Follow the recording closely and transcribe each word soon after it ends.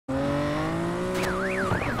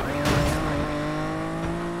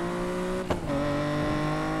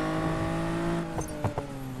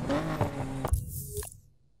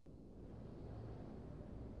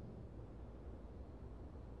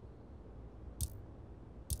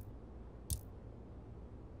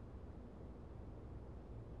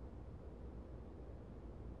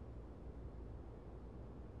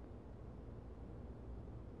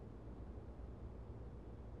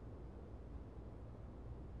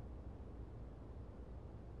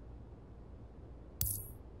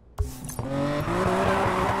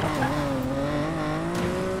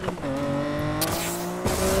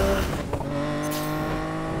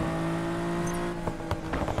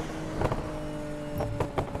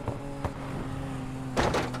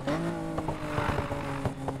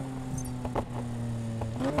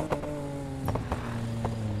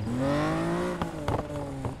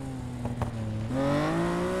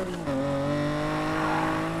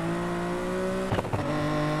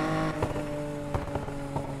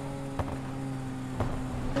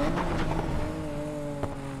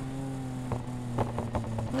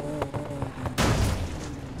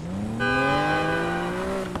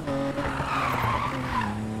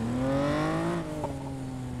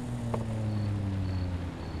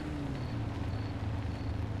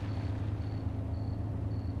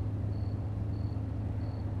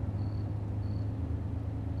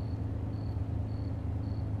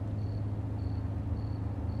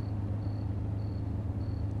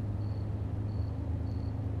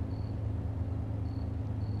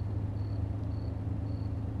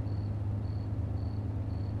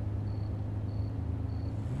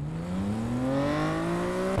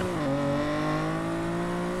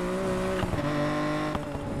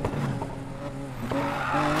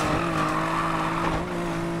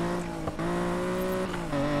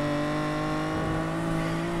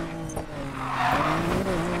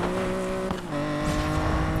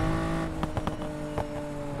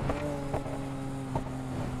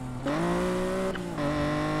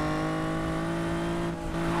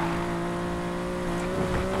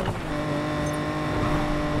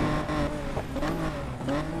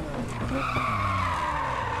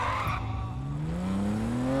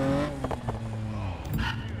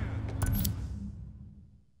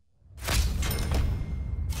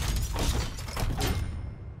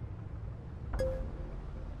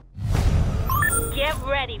Get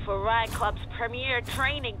ready for Riot Club's premier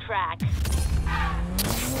training track.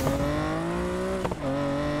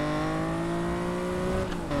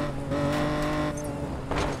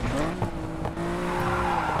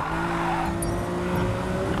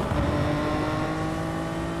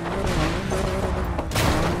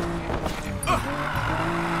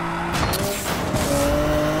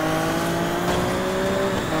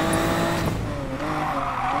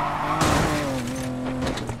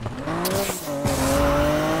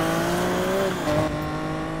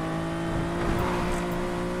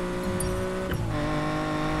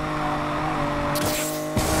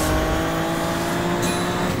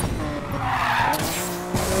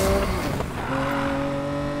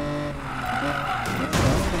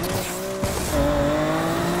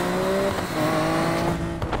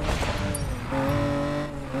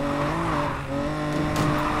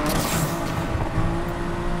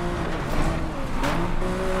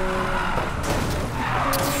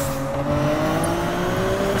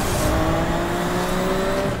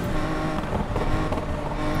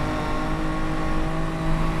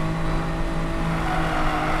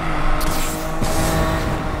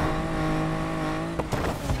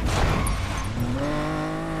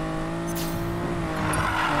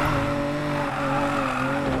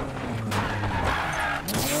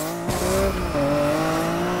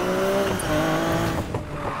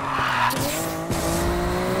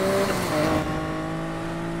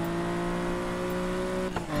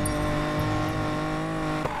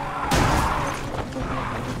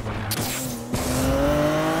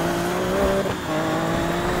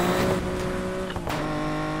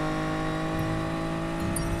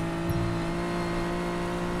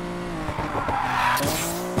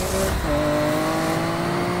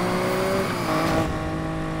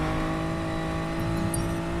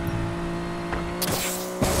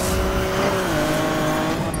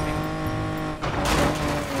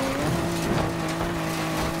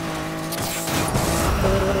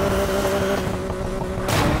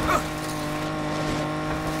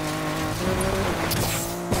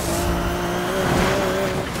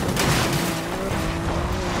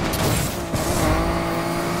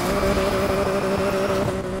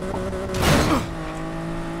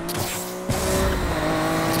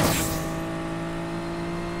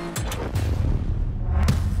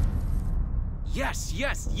 Yes,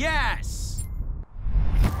 yes, yes!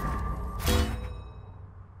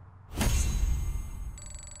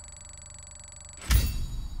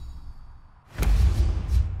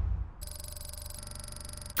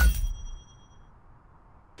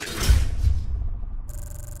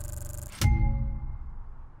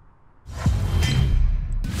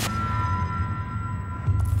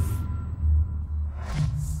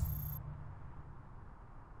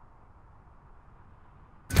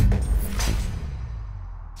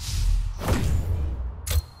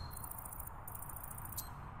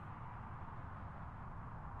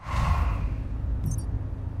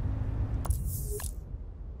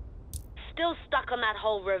 Still stuck on that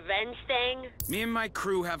whole revenge thing? Me and my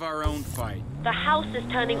crew have our own fight. The house is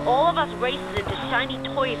turning all of us racers into shiny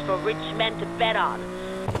toys for rich men to bet on.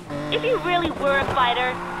 If you really were a fighter,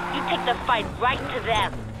 you'd take the fight right to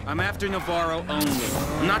them. I'm after Navarro only.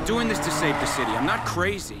 I'm not doing this to save the city. I'm not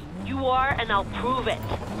crazy. You are, and I'll prove it.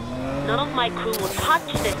 None of my crew will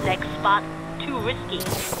touch this next spot. Too risky.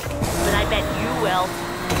 But I bet you will.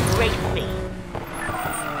 Race me.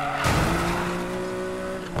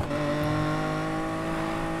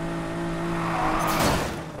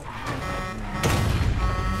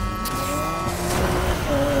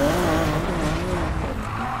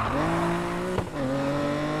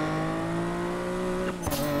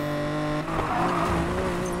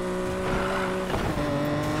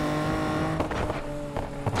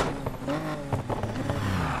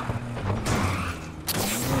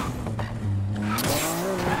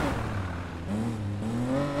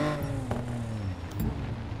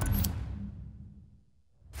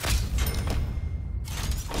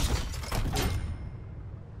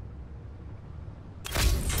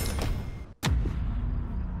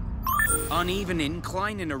 Uneven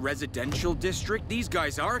incline in a residential district? These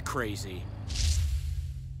guys are crazy.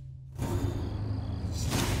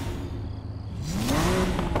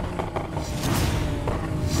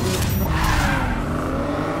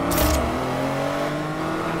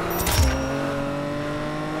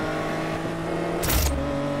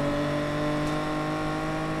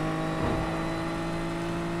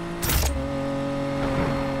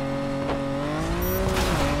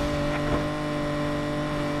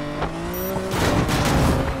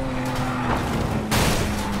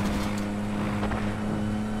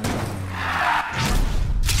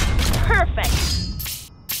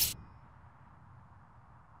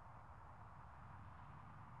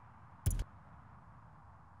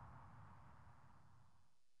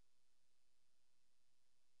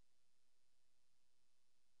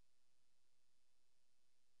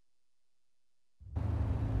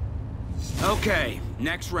 Okay,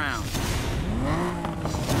 next round.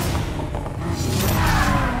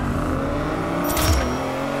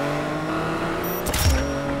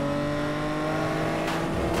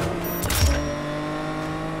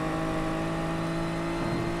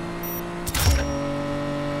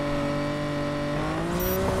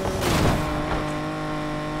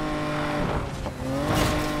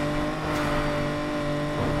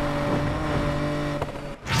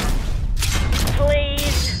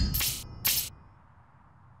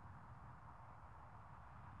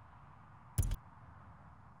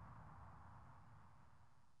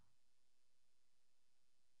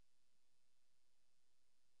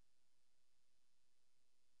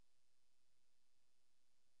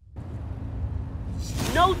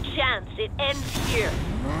 No chance. It ends here.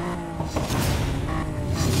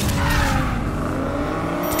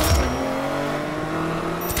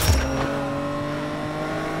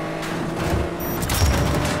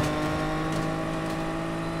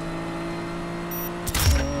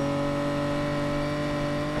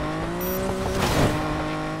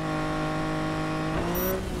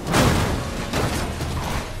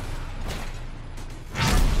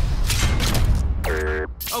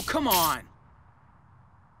 Oh, come on!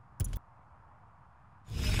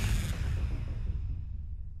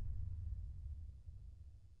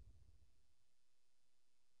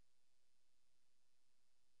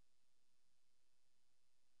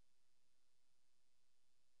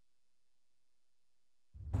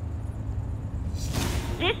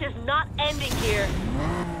 This is not ending here.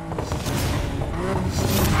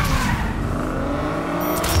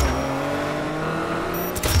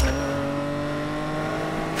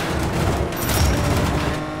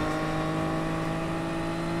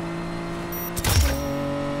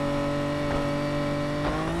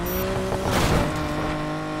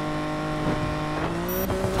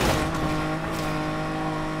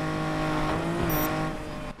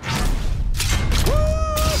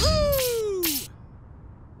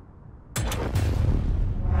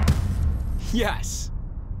 Yes!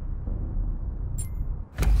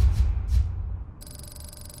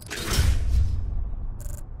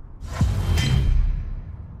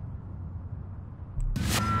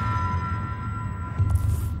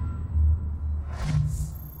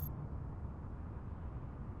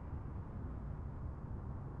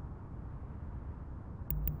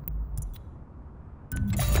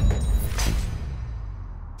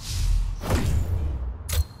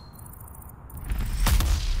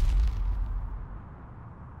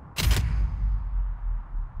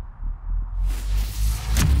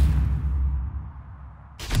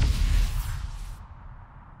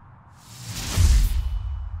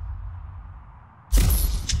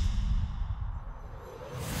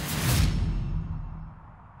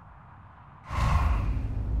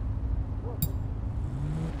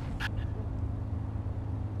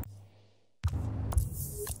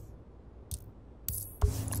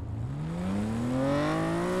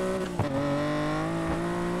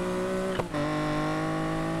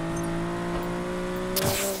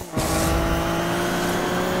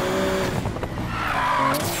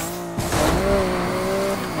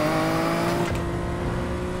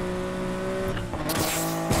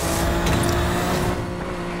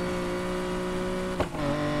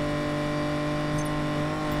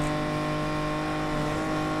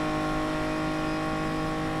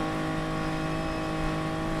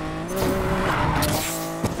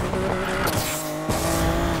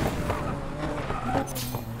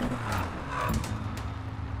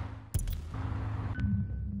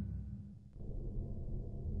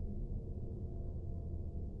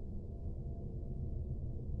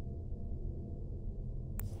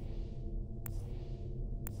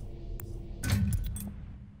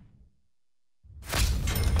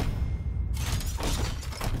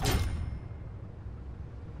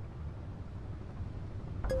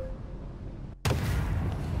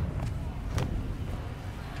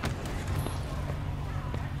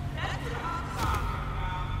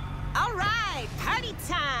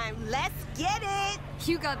 Let's get it!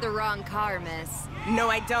 You got the wrong car, miss. No,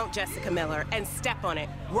 I don't, Jessica Miller. And step on it.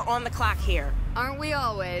 We're on the clock here. Aren't we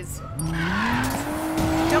always?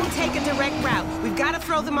 Don't take a direct route. We've got to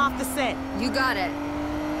throw them off the scent. You got it.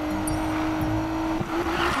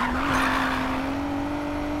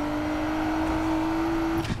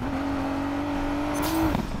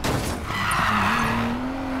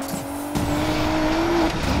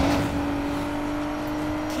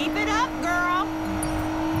 Keep it up, girl.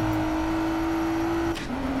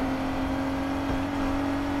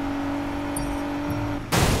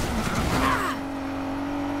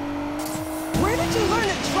 Where did you learn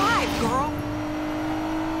to drive, girl?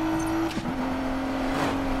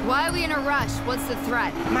 Why are we in a rush? What's the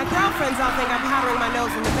threat? My girlfriends all think I'm powdering my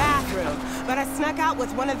nose in the bathroom, but I snuck out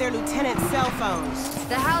with one of their lieutenant's cell phones.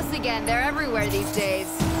 The house again. They're everywhere these days.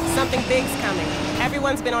 Something big's coming.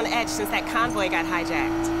 Everyone's been on edge since that convoy got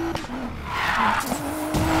hijacked.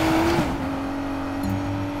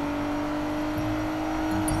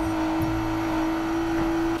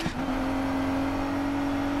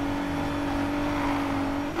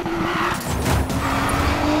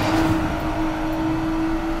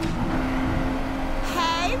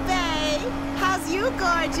 Hey, babe. How's you,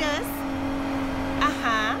 gorgeous?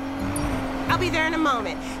 Uh-huh. I'll be there in a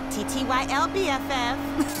moment. TTYL BFF.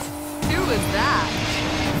 Who was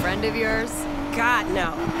that? A friend of yours? God,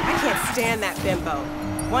 no. I can't stand that bimbo.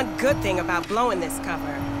 One good thing about blowing this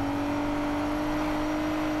cover.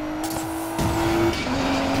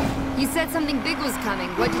 You said something big was coming.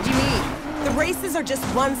 What did you mean? The races are just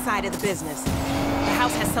one side of the business. The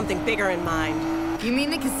house has something bigger in mind. You mean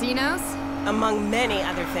the casinos? Among many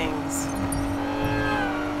other things.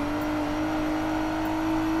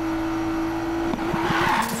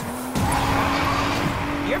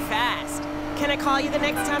 You're fast. Can I call you the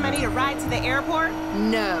next time I need a ride to the airport?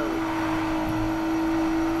 No.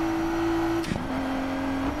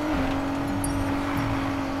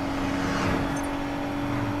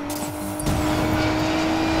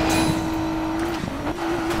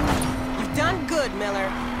 You've done good, Miller.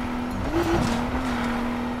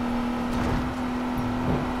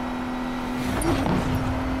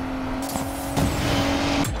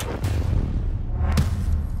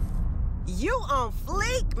 You on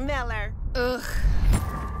fleek, Miller. Ugh.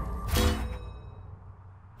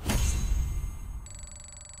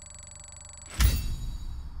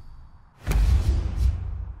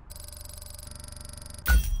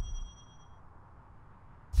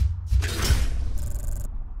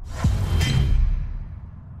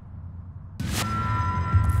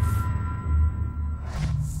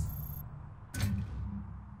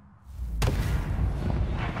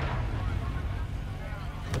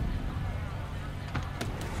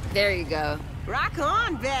 There you go. Rock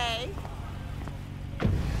on, bae.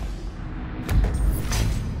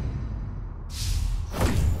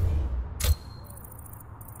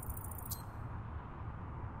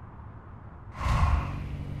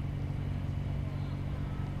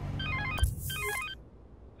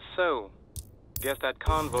 So, guess that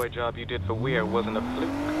convoy job you did for Weir wasn't a fluke.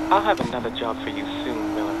 I'll have another job for you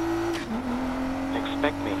soon, Miller.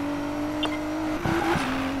 Expect me.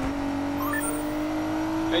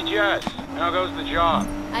 Hey, Jess, how goes the job?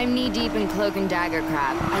 I'm knee-deep in cloak and dagger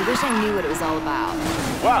crap. I wish I knew what it was all about.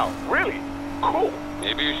 Wow, really? Cool.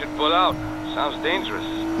 Maybe you should pull out. Sounds dangerous.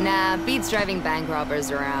 Nah, beats driving bank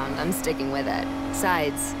robbers around. I'm sticking with it.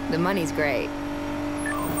 Besides, the money's great.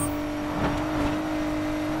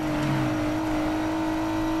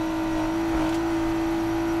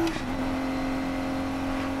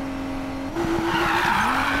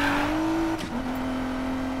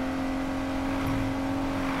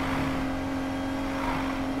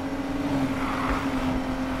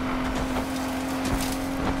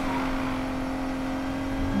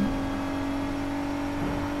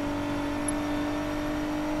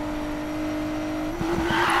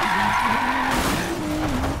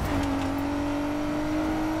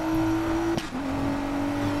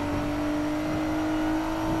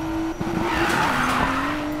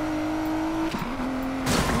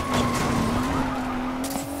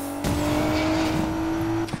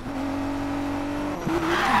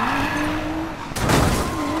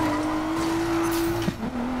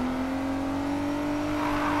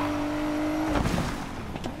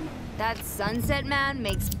 That sunset man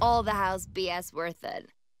makes all the house BS worth it.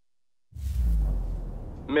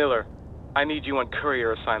 Miller, I need you on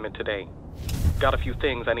courier assignment today. Got a few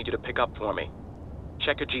things I need you to pick up for me.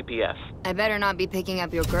 Check your GPS. I better not be picking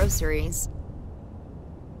up your groceries.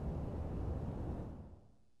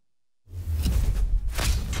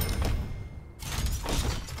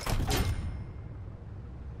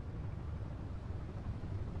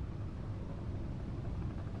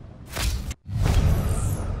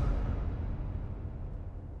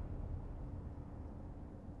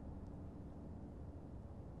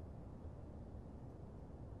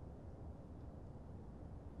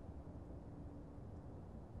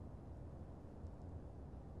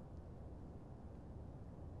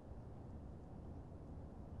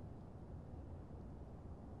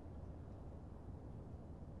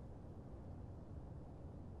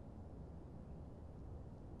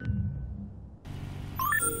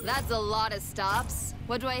 That's a lot of stops.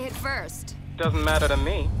 What do I hit first? Doesn't matter to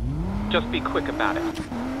me. Just be quick about it.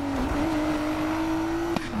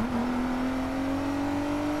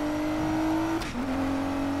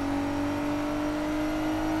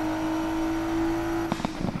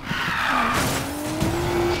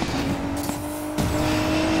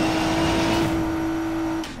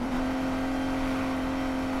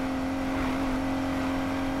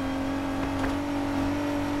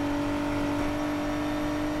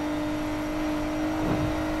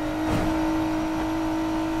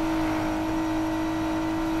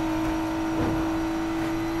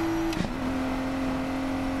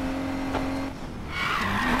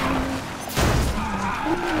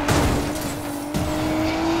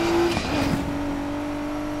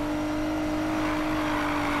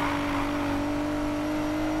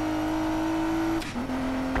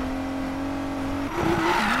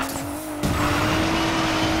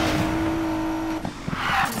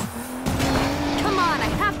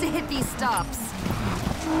 hit these stops.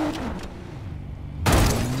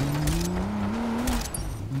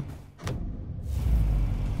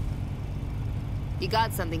 You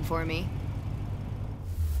got something for me?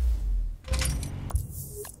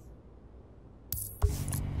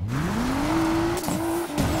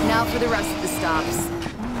 Now for the rest of the stops.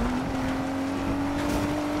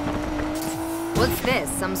 What's this?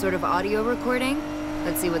 Some sort of audio recording?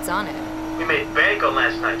 Let's see what's on it. We made bank on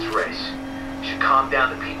last night's race. Should calm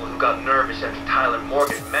down the people who got nervous after Tyler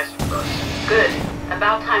Morgan messed with us. Good.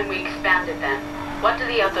 About time we expanded then. What do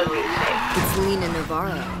the other leads say? It's Lena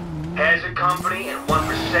Navarro. Hazard Company and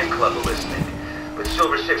 1% Club are listening, but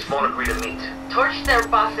Silver Six won't agree to meet. Torch their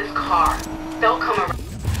boss's car. They'll come around.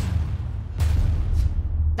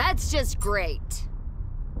 That's just great.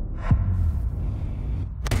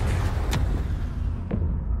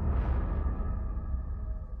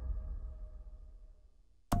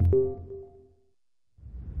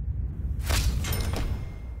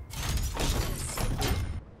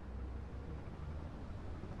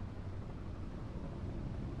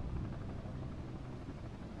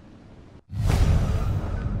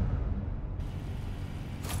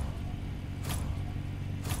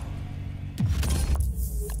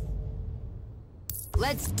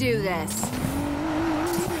 Let's do this.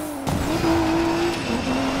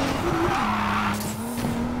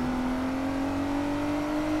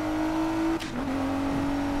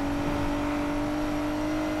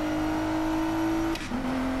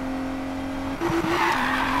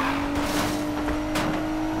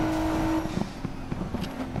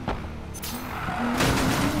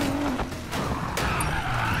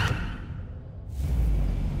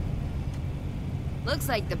 Looks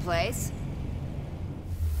like the place.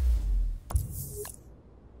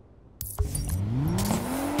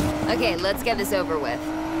 Okay, let's get this over with.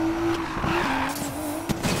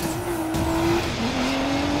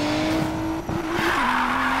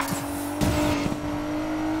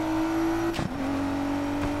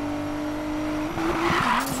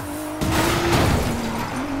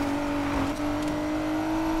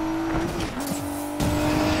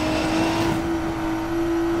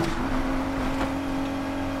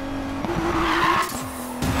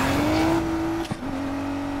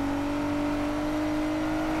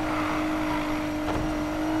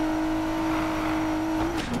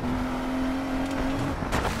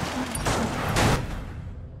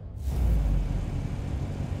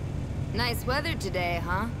 Nice weather today,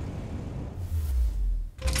 huh?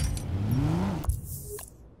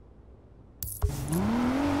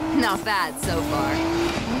 Not bad so far.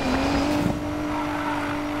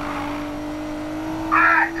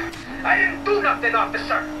 I didn't do nothing,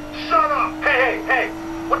 officer! Shut up! Hey!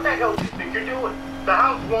 What the hell do you think you're doing? The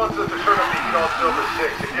house wants us to turn up the heat on Silver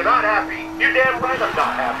Six. If you're not happy, you're damn right I'm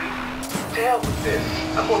not happy. To hell with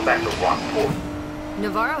this. I'm going back to Rockport.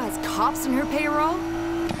 Navarro has cops on her payroll?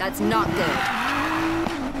 That's not good.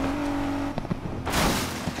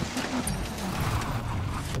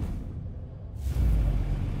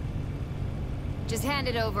 Just hand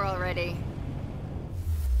it over already.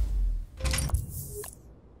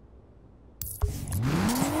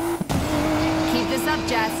 Keep this up,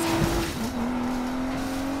 Jess.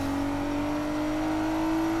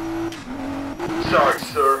 Sorry,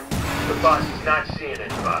 sir. The boss is not seeing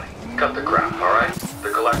anybody. Cut the crap, all right? The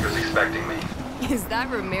collector's expecting me. Is that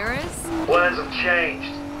Ramirez? Plans have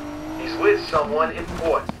changed. He's with someone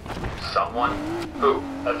important. Someone? Who?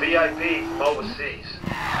 A VIP from overseas.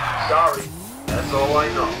 Sorry, that's all I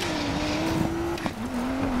know.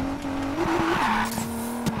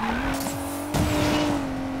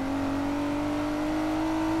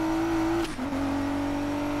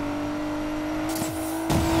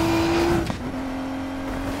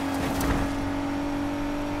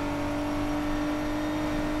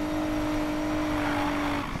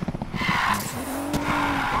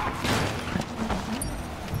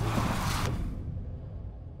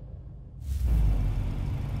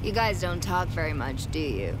 You guys don't talk very much, do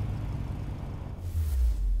you?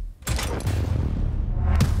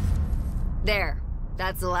 There.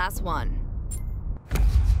 That's the last one.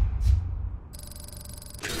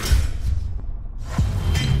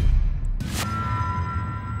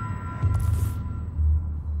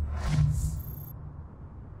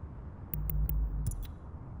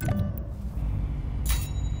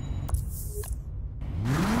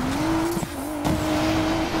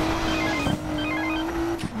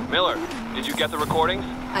 Miller, did you get the recordings?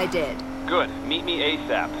 I did. Good. Meet me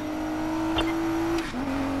ASAP.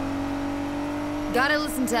 Gotta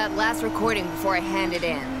listen to that last recording before I hand it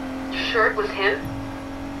in. Sure it was him?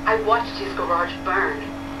 I watched his garage burn.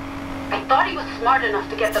 I thought he was smart enough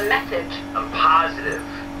to get the message. I'm positive.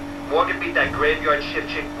 Morgan beat that graveyard shift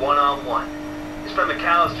chick one-on-one. His friend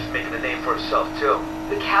McAllister's making a name for himself, too.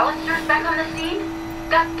 McAllister's back on the scene?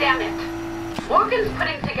 God damn it. Morgan's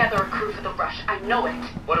putting together a crew for the rush. I know it.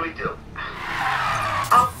 What do we do?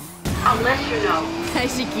 I'll let you know. I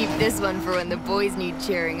should keep this one for when the boys need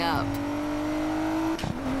cheering up.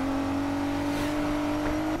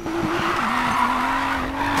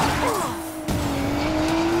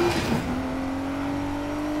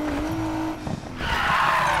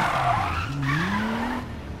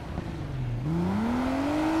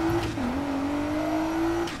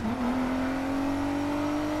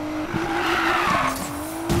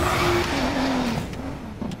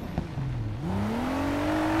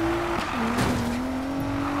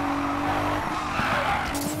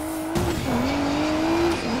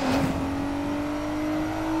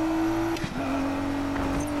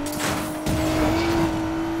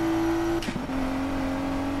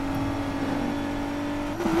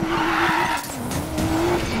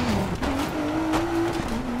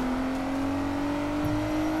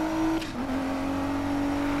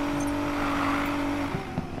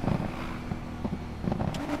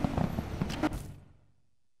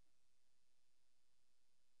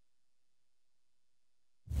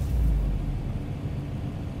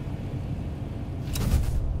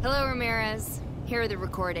 Hello, Ramirez. Here are the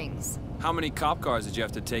recordings. How many cop cars did you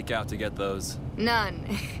have to take out to get those?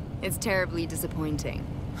 None. It's terribly disappointing.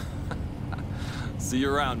 See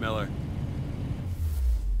you around, Miller.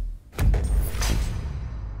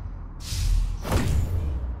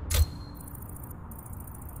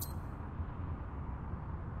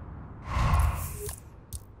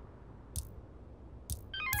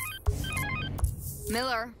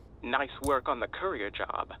 Miller. Nice work on the courier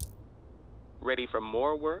job. Ready for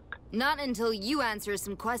more work? Not until you answer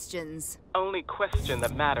some questions. Only question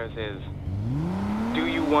that matters is, do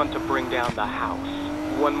you want to bring down the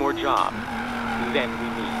house? One more job, then we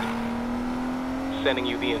meet. Sending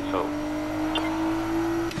you the info.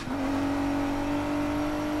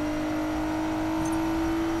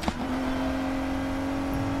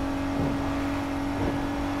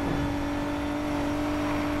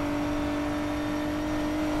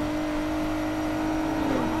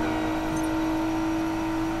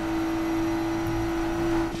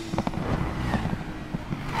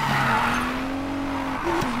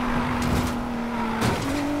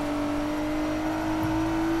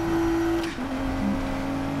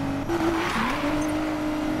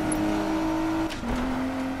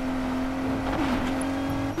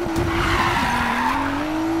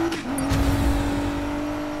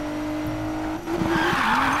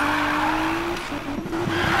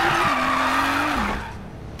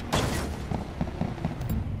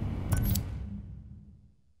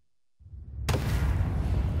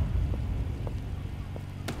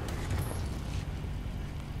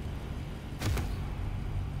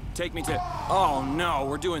 Take me to... Oh no,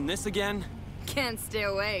 we're doing this again? Can't stay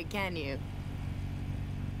away, can you?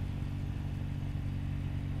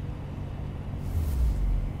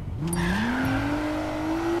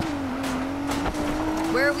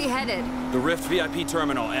 Where are we headed? The Rift VIP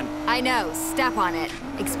terminal, and... I know, step on it.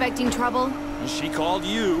 Expecting trouble? She called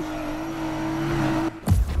you.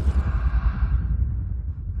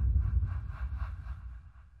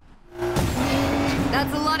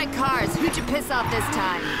 That's a lot of cars. Who'd you piss off this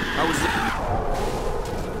time? I was...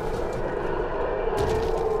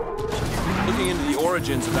 looking into the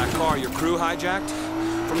origins of that car your crew hijacked.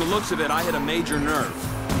 From the looks of it, I hit a major nerve.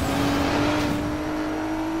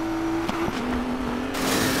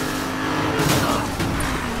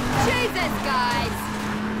 Jesus, guys!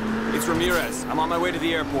 It's Ramirez. I'm on my way to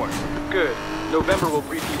the airport. Good. November will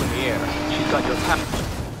brief you in the air. She's got your passport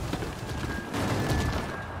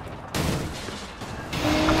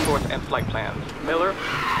and flight plans. Miller,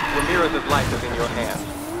 Ramirez's life is in your hands.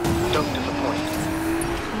 Don't disappoint.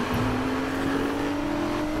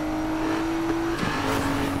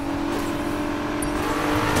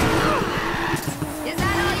 Is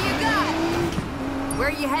that all you got? Where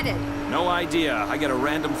are you headed? No idea. I get a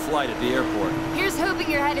random flight at the airport. Here's hoping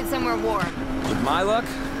you're headed somewhere warm. With my luck,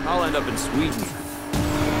 I'll end up in Sweden.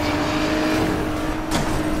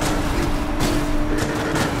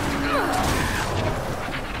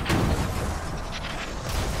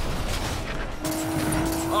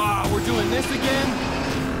 We're doing this again?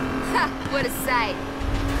 Ha! What a sight.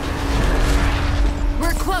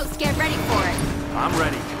 We're close. Get ready for it. I'm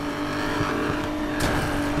ready.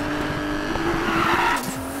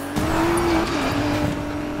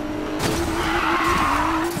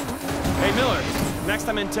 Hey, Miller. Next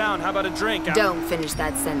time in town, how about a drink? Don't finish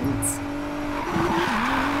that sentence.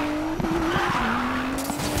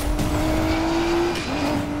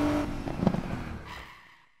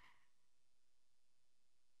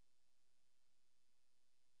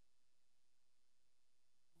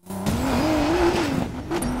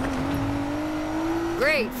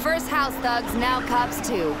 Great, first house thugs, now cops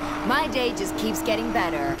too. My day just keeps getting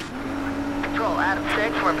better. Control, Adam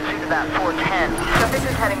 6, we're in pursuit of that 410. Subject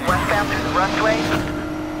is heading westbound through the Rustway.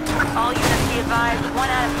 All units be advised, 1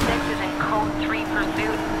 out of 6 is in code 3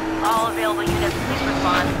 pursuit. All available units, please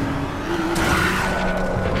respond.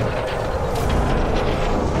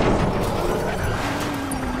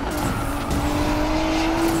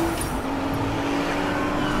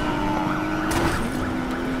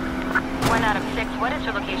 What is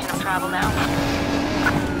your location of travel now?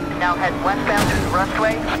 Now head westbound through the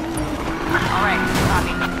Rustway. All right,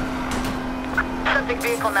 copy. Subject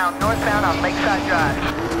vehicle now northbound on Lakeside Drive.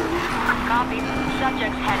 Copy.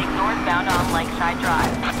 Subject's heading northbound on Lakeside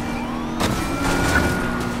Drive.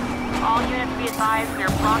 All units be advised we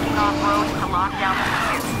are blocking off roads to lock down the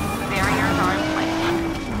pursuit. Barriers are in place.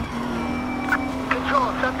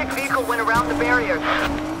 Control, subject vehicle went around the barriers.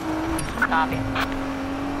 Copy.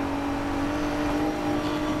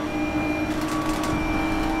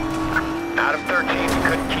 Adam 13, you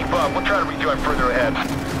couldn't keep up. We'll try to rejoin further ahead.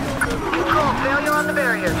 Control, failure on the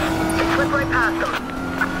barriers. They slipped right past them.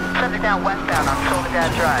 Subject now westbound on Soledad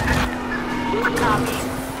Drive. Copy.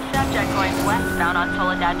 Subject going westbound on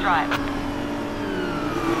Soledad Drive.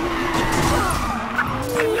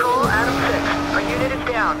 Control, Adam 6. Our unit is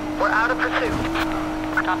down. We're out of pursuit.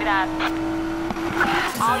 Copy that.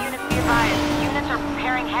 All units be advised. Units are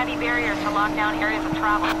preparing heavy barriers to lock down areas of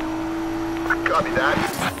travel. Copy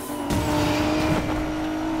that.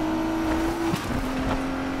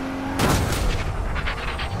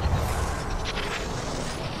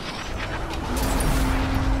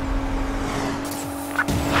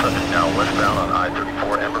 Now westbound on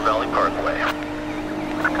I-34 Ember Valley Parkway.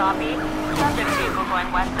 Copy. Subject vehicle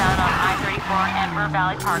going westbound on I-34 Ember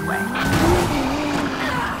Valley Parkway.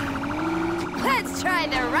 Let's try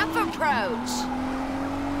the rough approach.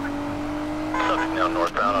 Subject now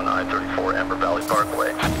northbound on I-34 Ember Valley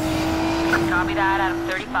Parkway. Copy that out of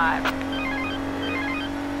 35.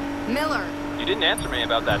 Miller. You didn't answer me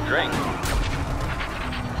about that drink.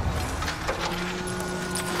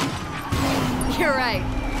 You're right.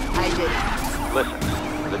 I didn't. Listen,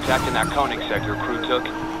 the tech in that Koenigsegg your crew took,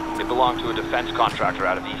 it belonged to a defense contractor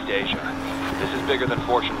out of East Asia. This is bigger than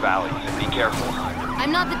Fortune Valley, so be careful.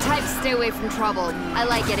 I'm not the type to stay away from trouble. I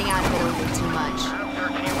like getting out of it a little too much. Adam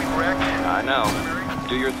 13, we wrecked. I know.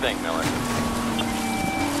 Do your thing, Miller.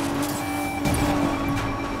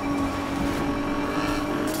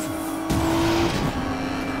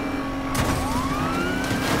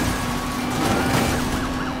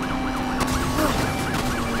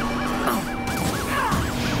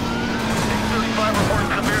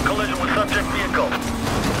 Subject vehicle.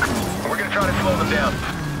 We're gonna try to slow them down.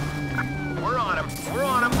 We're on them. We're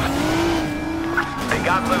on them. They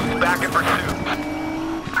got loose. Back in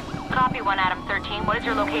pursuit. Copy 1 Adam 13. What is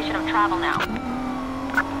your location of travel now?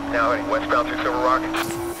 Now heading westbound through Silver Rock.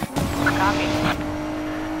 Copy.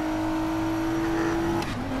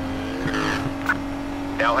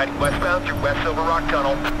 Now heading westbound through West Silver Rock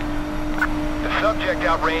Tunnel. The subject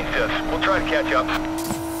outranged us. We'll try to catch up.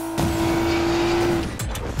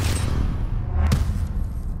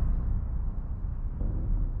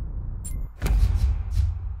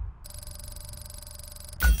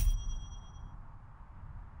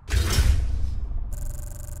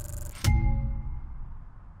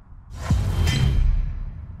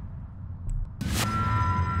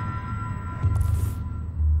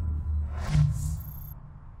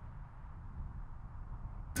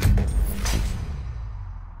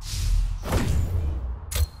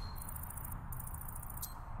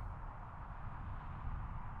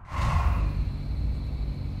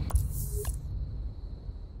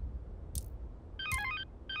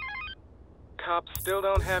 Cops still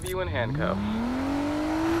don't have you in handcuffs.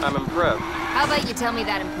 I'm impressed. How about you tell me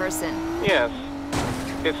that in person? Yes,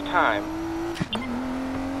 it's time.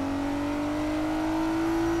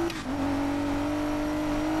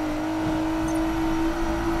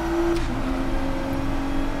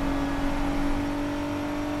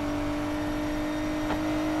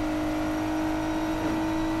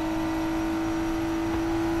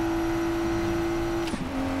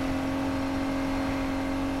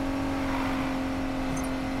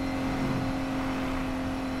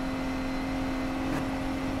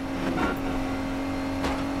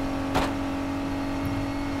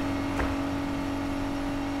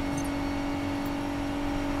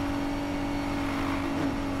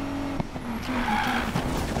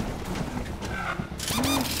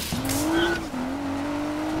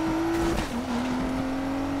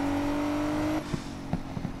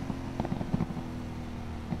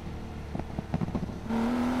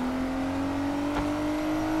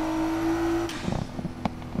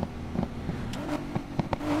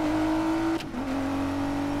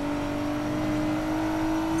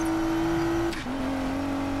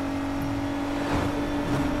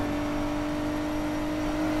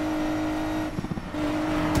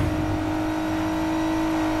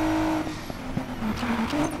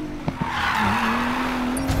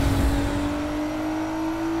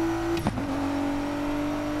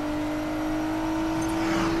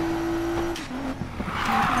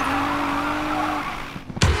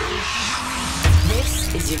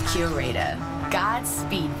 your curator.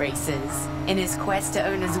 Godspeed, Races. In his quest to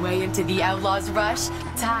earn his way into the Outlaws Rush,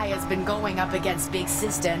 Ty has been going up against Big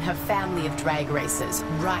Sister and her family of drag racers,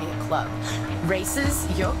 Riot Club. Races,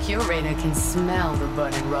 your curator can smell the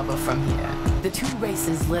burning rubber from here. The two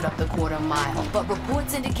races lit up the quarter mile, but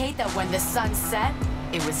reports indicate that when the sun set,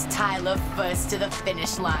 it was Tyler first to the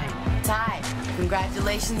finish line. Ty,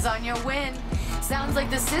 congratulations on your win. Sounds like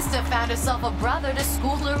the sister found herself a brother to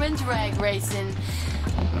school her in drag racing.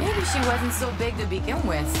 Maybe she wasn't so big to begin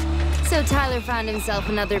with. So Tyler found himself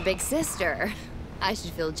another big sister. I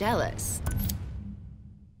should feel jealous.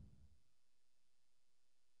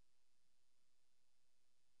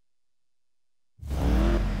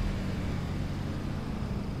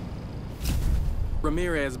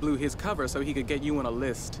 Ramirez blew his cover so he could get you on a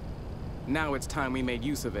list. Now it's time we made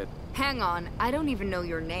use of it. Hang on, I don't even know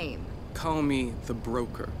your name. Call me the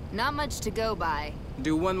broker. Not much to go by.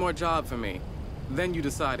 Do one more job for me. Then you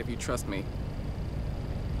decide if you trust me.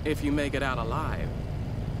 If you make it out alive.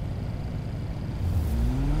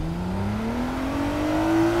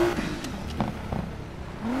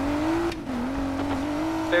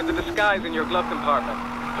 There's a disguise in your glove compartment.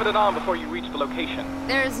 Put it on before you reach the location.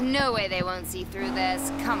 There's no way they won't see through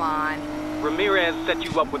this. Come on. Ramirez set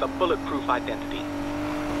you up with a bulletproof identity.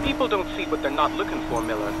 People don't see what they're not looking for,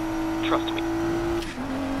 Miller. Trust me.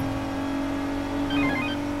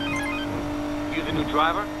 You the new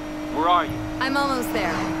driver? Where are you? I'm almost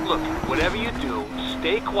there. Look, whatever you do,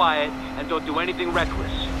 stay quiet and don't do anything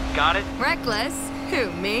reckless. Got it? Reckless?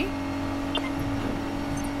 Who, me?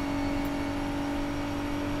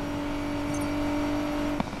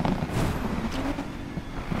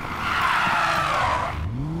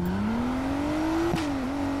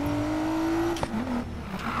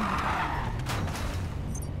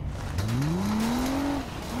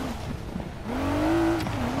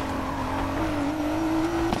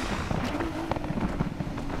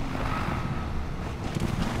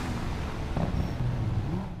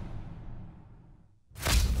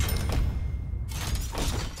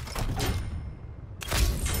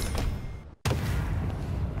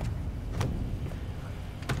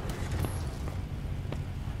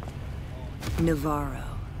 Navarro.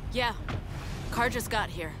 Yeah. Car just got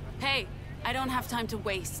here. Hey, I don't have time to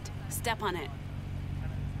waste. Step on it.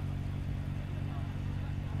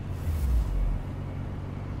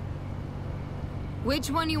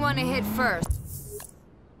 Which one you want to hit first?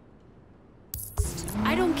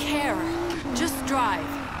 I don't care. Just drive.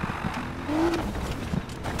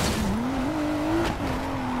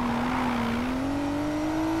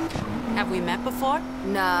 Have we met before?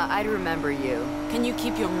 Nah, I'd remember you. Can you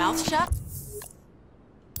keep your mouth shut?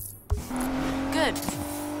 Good.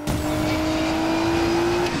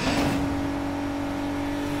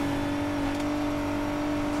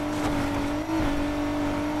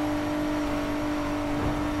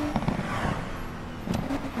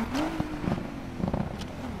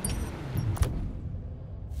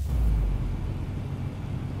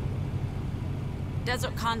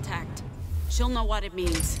 Desert contact. She'll know what it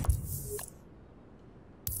means.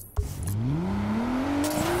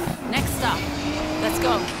 Next stop. Let's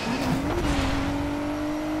go.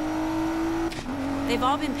 They've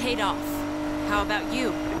all been paid off. How about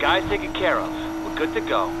you? The guy's taken care of. We're good to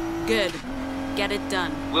go. Good. Get it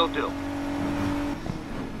done. Will do.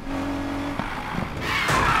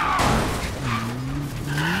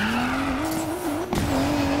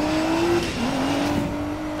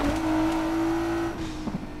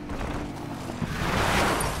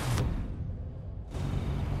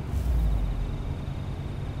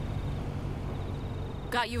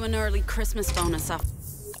 Got you an early Christmas bonus, officer.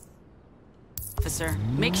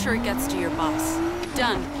 Make sure it gets to your boss.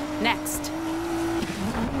 Done. Next.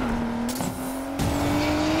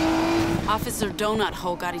 Officer Donut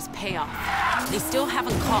Hole got his payoff. They still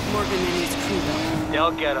haven't caught Morgan and his crew, though.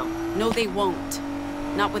 They'll get him. No, they won't.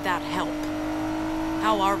 Not without help.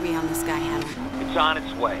 How are we on this guy, Hannah? It's on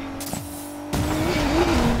its way.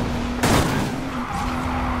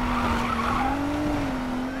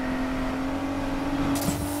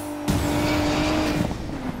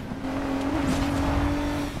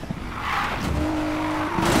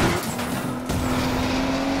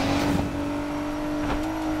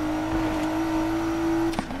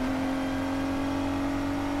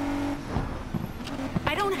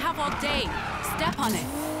 All day. Step on it.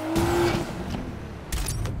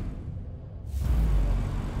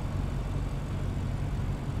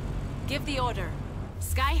 Give the order.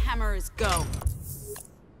 Skyhammer is go.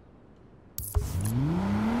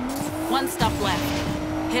 One stop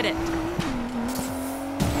left. Hit it.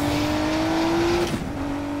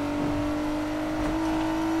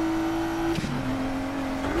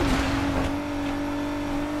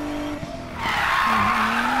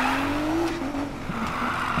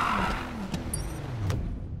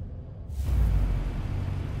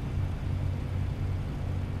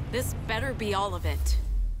 This better be all of it.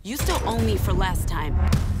 You still owe me for last time.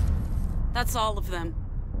 That's all of them.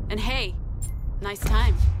 And hey, nice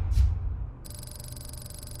time.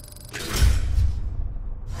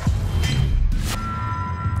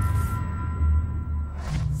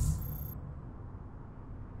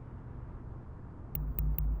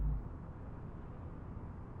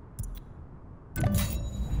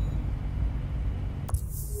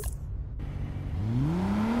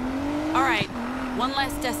 All right, one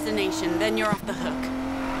last destination, then you're off the hook.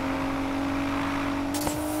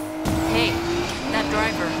 Hey, that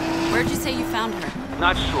driver, where'd you say you found her?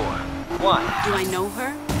 Not sure. Why? Do I know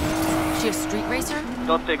her? She a street racer?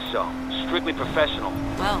 Don't think so. Strictly professional.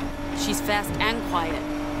 Well, she's fast and quiet.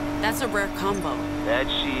 That's a rare combo. That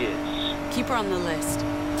she is. Keep her on the list.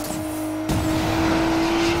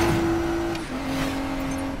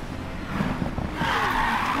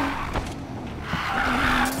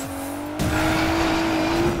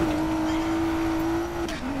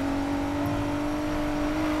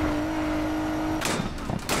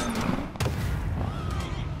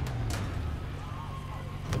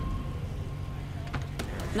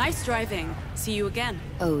 Nice driving. See you again.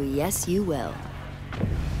 Oh, yes, you will.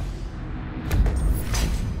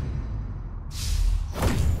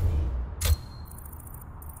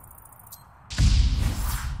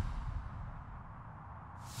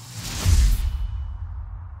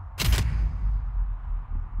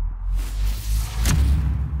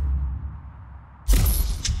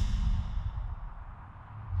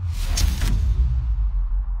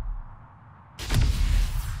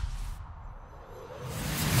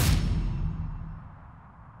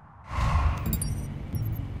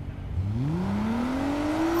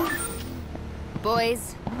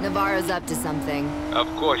 Boys, Navarro's up to something. Of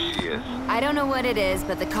course she is. I don't know what it is,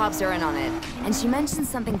 but the cops are in on it. And she mentioned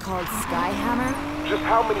something called Skyhammer. Just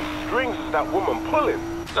how many strings is that woman pulling?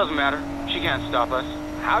 Doesn't matter. She can't stop us.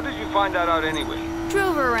 How did you find that out anyway?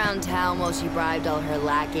 Drove her around town while she bribed all her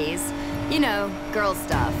lackeys. You know, girl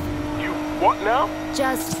stuff. You what now?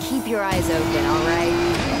 Just keep your eyes open, all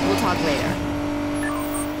right? We'll talk later.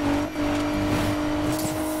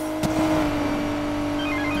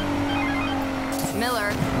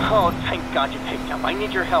 Miller. Oh, thank God you picked up. I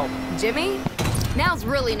need your help. Jimmy? Now's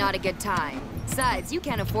really not a good time. Besides, you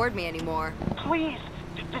can't afford me anymore. Please.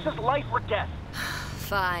 This is life or death.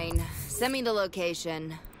 Fine. Send me the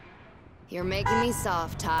location. You're making me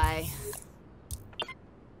soft, Ty.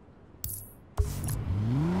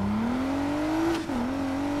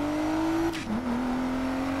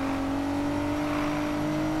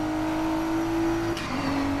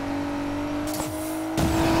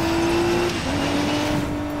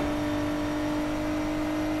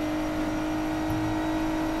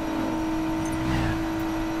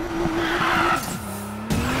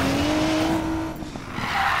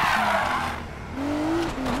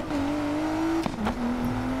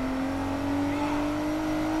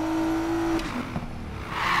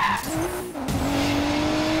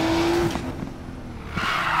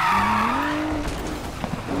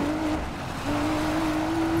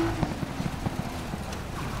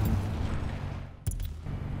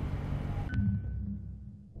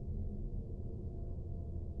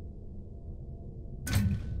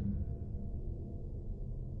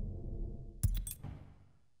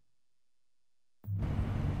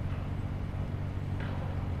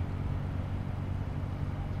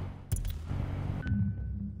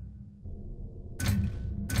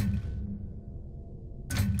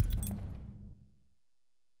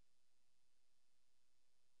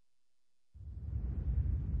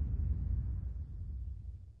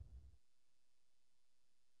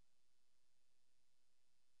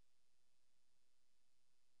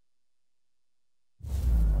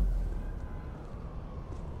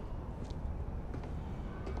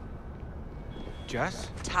 Jess?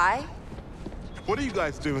 Ty? What are you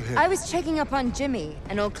guys doing here? I was checking up on Jimmy,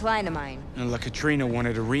 an old client of mine. And La Katrina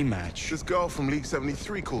wanted a rematch. This girl from League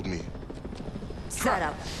 73 called me. Set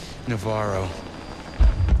up. Navarro.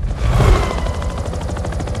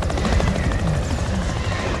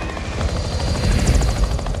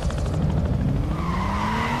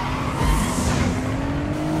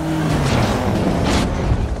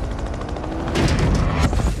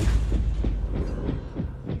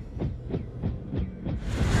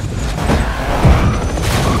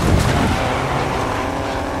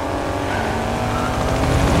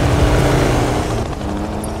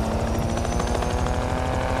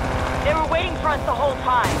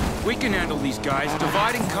 We can handle these guys.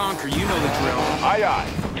 Divide and conquer, you know the drill. Aye,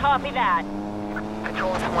 aye. Copy that.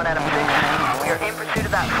 Patrol to 1 Adam 6. We are in pursuit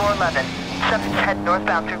of that 411. Subject head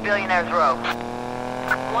northbound through Billionaires Row. 1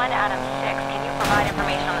 Adam 6, can you provide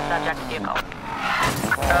information on the subject's vehicle.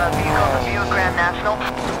 Vehicle in view of Grand National.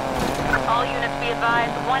 All units be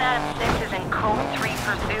advised, 1 out of 6 is in code 3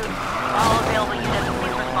 pursuit. All available units,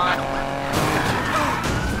 please respond.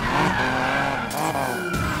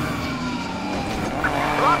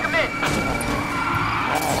 Lock him in!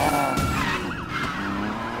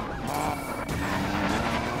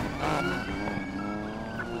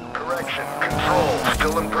 Correction. Control.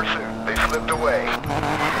 Still in pursuit. They slipped away.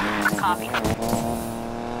 Copy.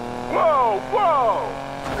 Whoa, whoa!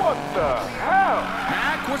 What the hell?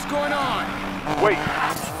 Mac, what's going on? Wait,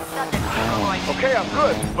 Subject destroyed. okay, I'm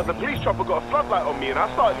good, but the police chopper got a floodlight on me and I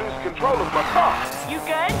started losing control of my car. You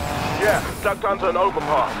good? Yeah, ducked onto an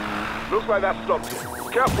overpass. Looks like that stopped it.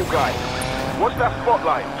 Careful, guys. What's that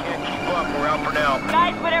spotlight? Can't keep up. We're out for now.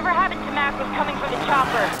 Guys, whatever happened to Mac was coming for the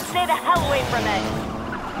chopper. Stay the hell away from it.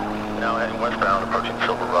 Now heading westbound, approaching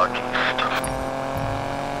Silver Rock East.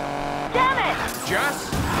 Damn it! Jess?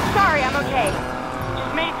 Sorry, I'm okay.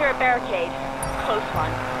 Just made it through a barricade. Close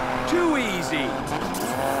one. Too easy.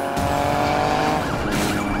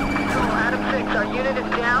 Control, Adam 6, our unit is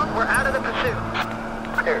down. We're out of the pursuit.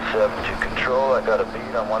 Air 7 to Control. I got a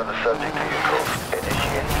beat on one of the subject vehicles.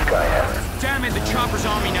 Initiating Skyhammer. Damn it, the chopper's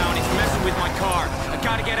on me now and it's messing with my car. I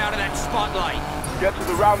gotta get out of that spotlight. Get to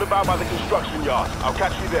the roundabout by the construction yard. I'll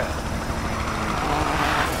catch you there.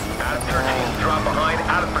 Adam 13, drop behind.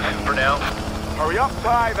 Out of pursuit for now. Hurry up,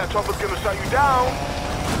 Ty. That chopper's gonna shut you down.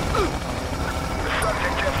 The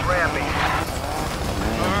subject just rammed me.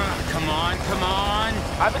 Come on, come on.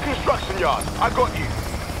 At the construction yard. I got you.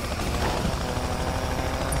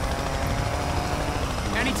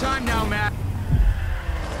 Anytime now, Mac.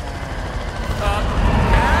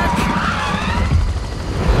 Mac?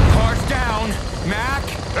 Car's down. Mac?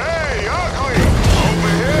 Hey, ugly!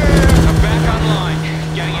 Over here! I'm back online.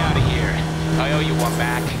 Getting out of here. I owe you one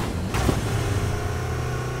back.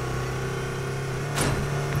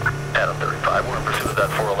 Adam 35, we're in pursuit of that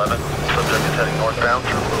 411. Subject is heading northbound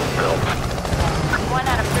through Louisville. 1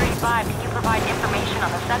 out of 35, can you provide information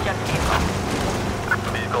on the subject's vehicle?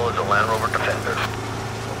 The vehicle is a Land Rover Defender.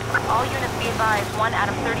 All units be advised, 1 out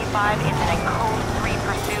of 35 is in a code 3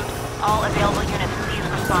 pursuit. All available units, please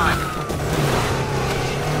respond.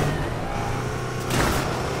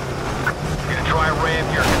 Gonna try and ram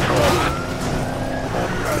your Control.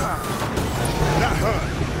 That hurt.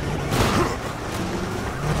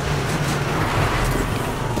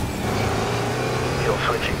 Still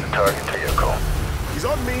switching the target vehicle. He's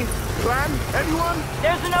on me. Plan? Anyone?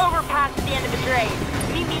 There's an overpass at the end of the drain.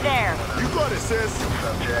 Meet me there. You got it, sis.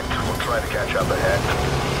 Subject, we'll try to catch up ahead.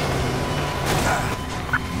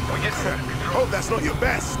 We just set control. Hope that's not your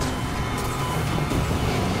best.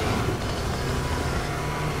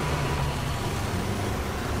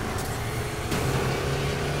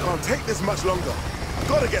 Can't take this much longer.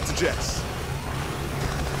 Gotta get to Jess.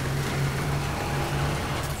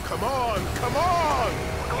 Come on, come on!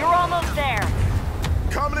 You're almost there.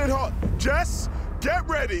 Coming in hot. Jess, get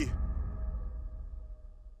ready.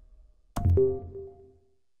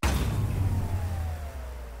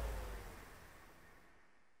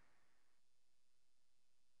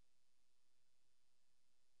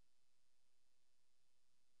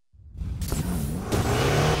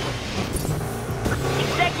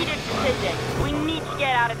 Executive decision. We need to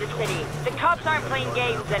get out of the city. The cops aren't playing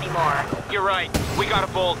games anymore. You're right. We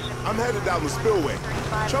gotta bolt. I'm headed down the spillway.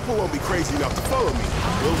 Chopper won't be crazy enough to follow me,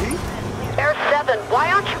 will he? Air 7,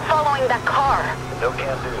 why aren't you following that car? No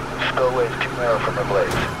can do. Spillway's too narrow for my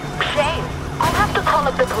blades. Shame. I'll have to call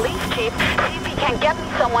up the police chief, see if he can get me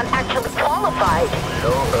someone actually qualified.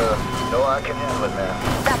 No, I can handle it, man.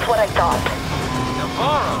 That's what I thought.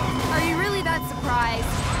 Navarro! Are you really that surprised?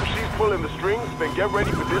 If she's pulling the strings, then get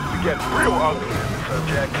ready for this to get real ugly.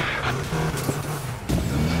 Subject.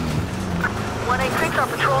 186, our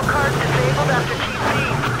patrol car's disabled after TC.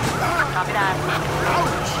 Copy that.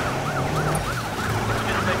 Ouch!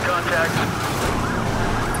 Just make contact.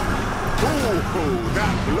 Ooh,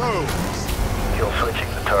 that blows. Still switching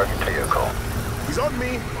the target vehicle. He's on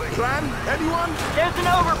me. Plan? Anyone? There's an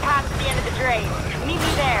overpass at the end of the drain. Meet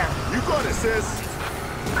me there. You got it, sis.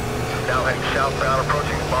 Now heading southbound,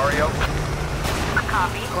 approaching Mario.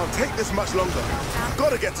 Copy. Can't take this much longer.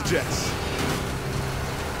 Gotta get to Jess.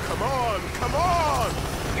 Come on, come on!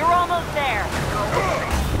 You're almost there.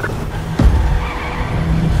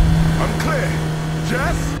 I'm clear.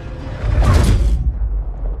 Jess?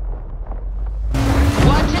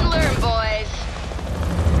 Watch and learn, boys.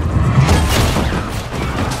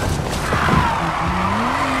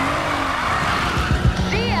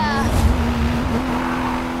 See ya!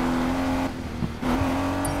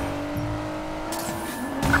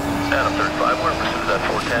 Adam 35, we're in pursuit of that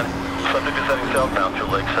 410. 10. Subject is heading southbound through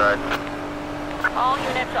Lakeside. All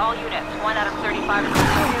units. 1 out of 35 is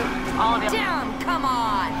pursuit. All available. Down, come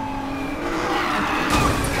on!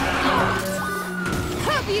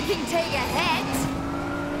 Hope you can take a hit!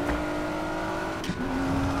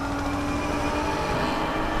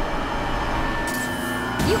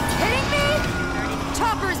 You kidding me?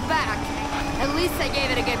 Chopper's back. At least I gave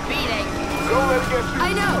it a good beating. Don't let it get you.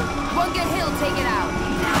 I know. One good hill'll take it out.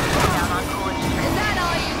 Down on Coolidge Street. Is that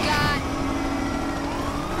all you got?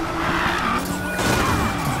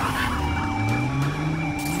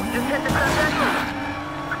 Just hit the subject.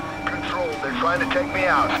 Control, they're trying to take me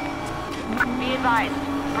out. Be advised.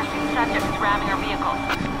 Pursuit subject is ramming our vehicles.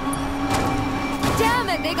 Damn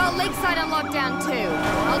it! They got Lakeside on lockdown too.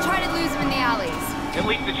 I'll try to lose them in the alleys. At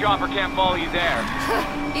least the chopper can't follow you there.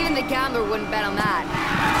 Even the gambler wouldn't bet on that.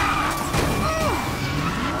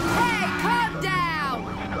 Hey, calm down!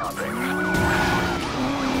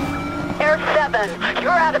 Air 7,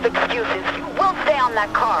 you're out of excuses. You will stay on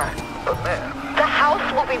that car. But ma'am. The house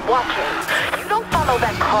will be watching. You don't follow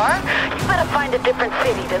that car, you better find a different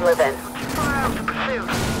city to live in.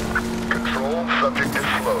 Control, subject is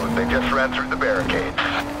slowed. They just ran through the barricades.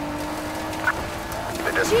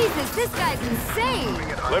 Jesus, this guy's insane!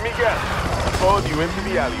 Let me guess. Followed you into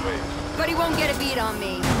the alleyway. But he won't get a beat on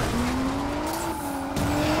me.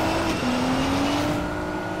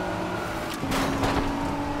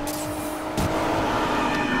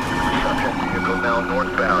 Subject vehicle now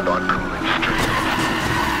northbound on Coolidge Street.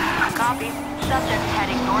 Copy. Subject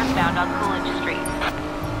heading northbound on Coolidge Street.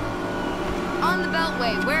 On the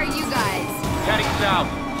Beltway, where are you guys? Heading south.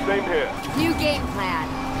 Same here. New game plan.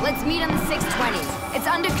 Let's meet on the 620. It's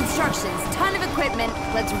under construction, ton of equipment.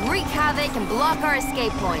 Let's wreak havoc and block our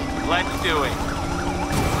escape point. Let's do it.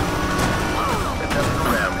 Let's have a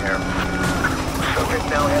ram here. Subject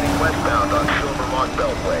now heading westbound on Silver Rock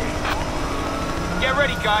Beltway. Get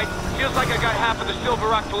ready, guys. Feels like I got half of the Silver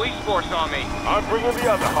Rock police force on me. I'm bringing the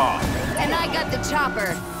other half. And I got the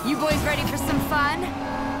chopper. You boys ready for some fun?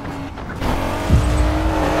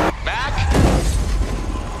 Back?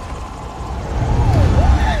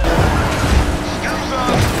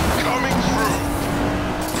 Coming through.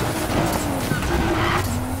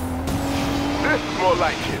 This is more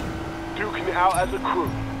like it. Duking out as a crew.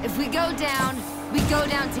 If we go down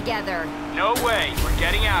together. No way. We're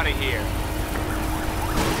getting out of here.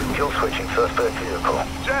 Kill switching suspect vehicle.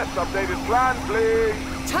 Jess, updated plan, please.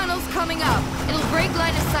 Tunnel's coming up. It'll break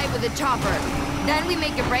line of sight with a chopper. Then we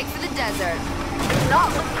make a break for the desert. Do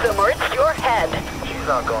not lose them or it's your head. She's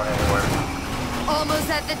not going anywhere. Almost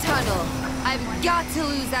at the tunnel. I've got to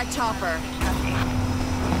lose that chopper.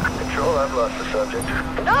 Control, I've lost the subject.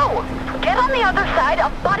 No! Get on the other side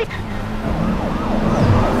of body...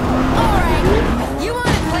 Alright, you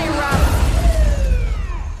wanna play rough?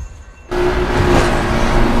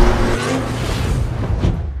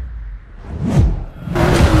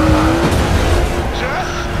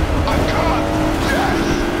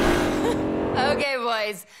 Okay,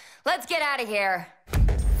 boys. Let's get out of here.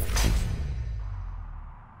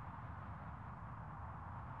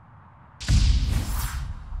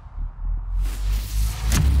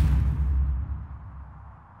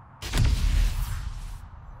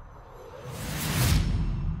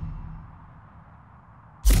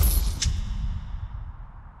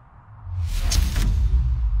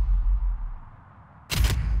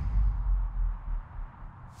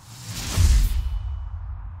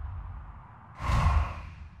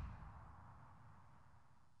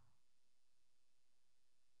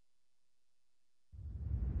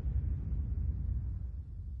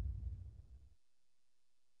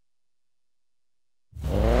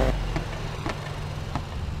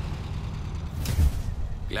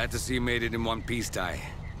 Glad to see you made it in one piece, Ty.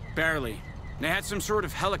 Barely. They had some sort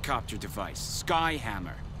of helicopter device,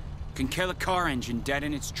 Skyhammer. Can kill a car engine dead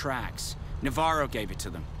in its tracks. Navarro gave it to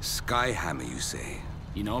them. Skyhammer, you say?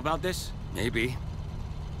 You know about this? Maybe.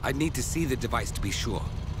 I'd need to see the device to be sure.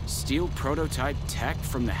 Steal prototype tech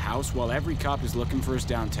from the house while every cop is looking for us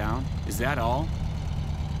downtown? Is that all?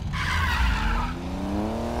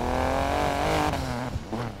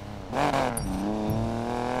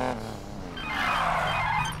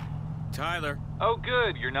 Tyler. Oh,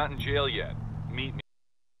 good. You're not in jail yet. Meet me.